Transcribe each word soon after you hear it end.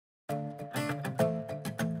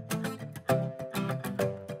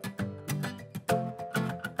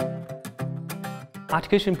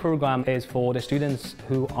Articulation program is for the students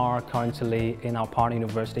who are currently in our partner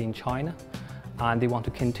university in China and they want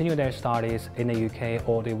to continue their studies in the UK,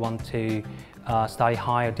 or they want to study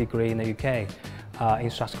higher degree in the UK in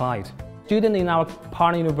Strathclyde. Students in our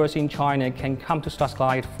partner university in China can come to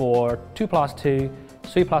Strathclyde for 2+2,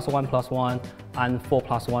 3+1+1 and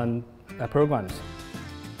 4+1 programs.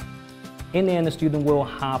 In the end, the student will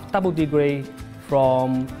have double degree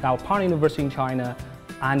from our partner university in China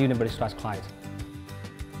and University of Strathclyde.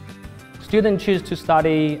 Students choose to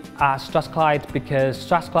study at Strathclyde because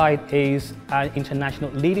Strathclyde is an international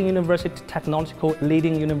leading university, technological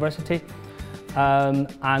leading university.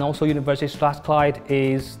 And also University of Strathclyde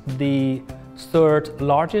is the third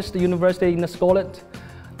largest university in Scotland.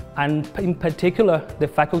 And in particular, the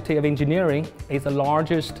Faculty of Engineering is the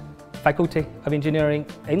largest Faculty of Engineering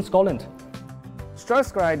in Scotland.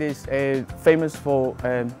 Strathclyde is famous for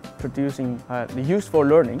producing the useful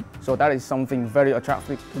learning, so that is something very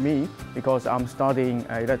attractive to me because I'm studying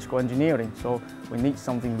electrical engineering, so we need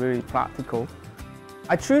something really practical.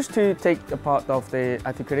 I choose to take a part of the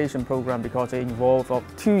articulation program because it involves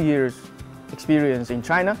 2 years experience in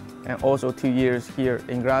China and also 2 years here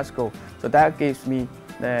in Glasgow, so that gives me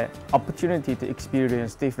the opportunity to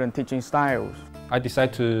experience different teaching styles. I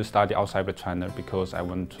decided to study outside of China because I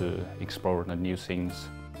want to explore the new things,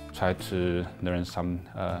 try to learn some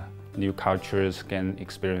new cultures, gain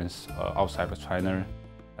experience outside of China.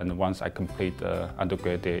 And once I complete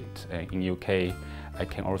undergraduate in UK, I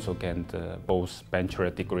can also gain both bachelor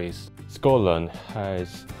degrees. Scotland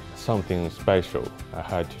has something special, I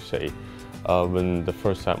had to say. When the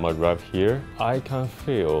first time I arrived here, I can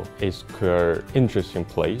feel it's quite an interesting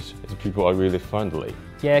place. People are really friendly.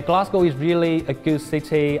 Yeah, Glasgow is really a good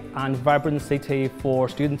city and vibrant city for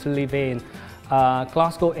students to live in.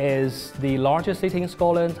 Glasgow is the largest city in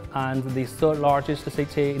Scotland and the third largest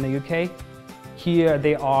city in the UK. Here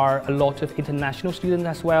there are a lot of international students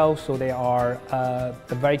as well, so there are a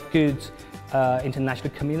very good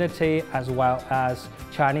international community as well as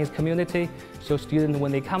Chinese community. So students,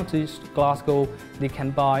 when they come to Glasgow, they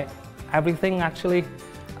can buy everything actually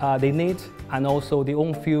they need, and also they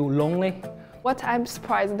won't feel lonely. What I'm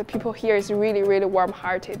surprised, the people here is really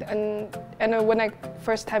warm-hearted, and when I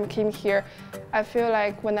first time came here, I feel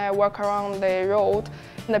like when I walk around the road,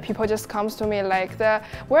 and the people just comes to me like,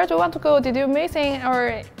 where do you want to go? Did you missing?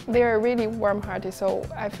 Or they're really warm-hearted, so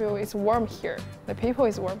I feel it's warm here. The people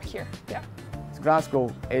is warm here. Yeah.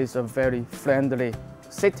 Glasgow is a very friendly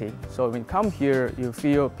city, so when you come here, you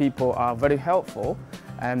feel people are very helpful,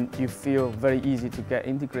 and you feel very easy to get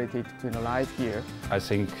integrated to the life here. I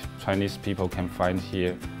think Chinese people can find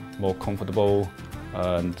here more comfortable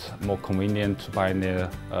and more convenient to buy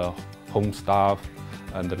their home stuff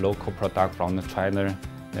and the local product from China.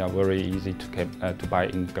 They are very easy to buy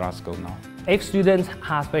in Glasgow now. If students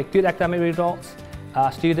have very good academic results,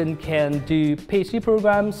 students can do PhD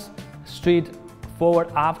programs straight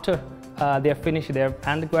forward after they finish their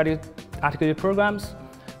undergraduate articulation programs.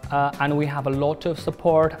 And we have a lot of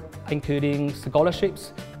support, including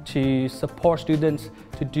scholarships, to support students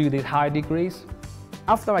to do these higher degrees.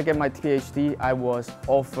 After I get my PhD, I was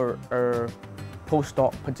offered a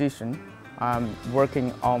postdoc position,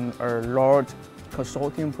 working on a large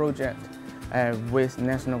consortium project with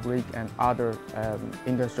National Grid and other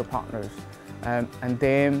industrial partners. And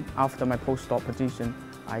then after my postdoc position,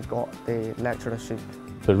 I got the lecturership.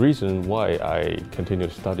 The reason why I continue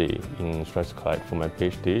to study in Strathclyde for my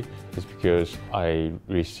PhD is because I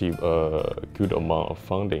received a good amount of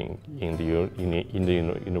funding in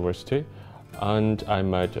the university, and I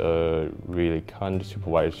met a really kind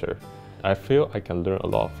supervisor. I feel I can learn a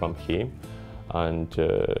lot from him and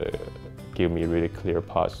give me a really clear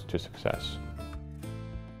path to success.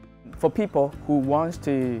 For people who want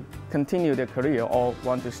to continue their career or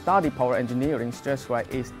want to study power engineering,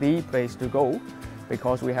 Strathclyde is the place to go,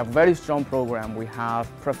 because we have very strong program. We have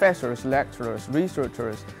professors, lecturers,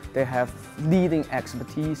 researchers. They have leading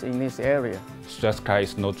expertise in this area. Strathclyde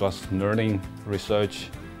is not just learning, research,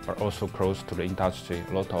 but also close to the industry.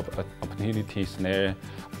 A lot of opportunities there,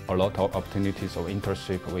 a lot of opportunities of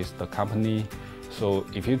internship with the company. So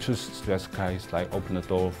if you choose Strathclyde, it's like open the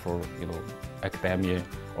door for academia,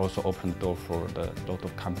 also open the door for a lot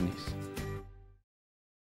of companies.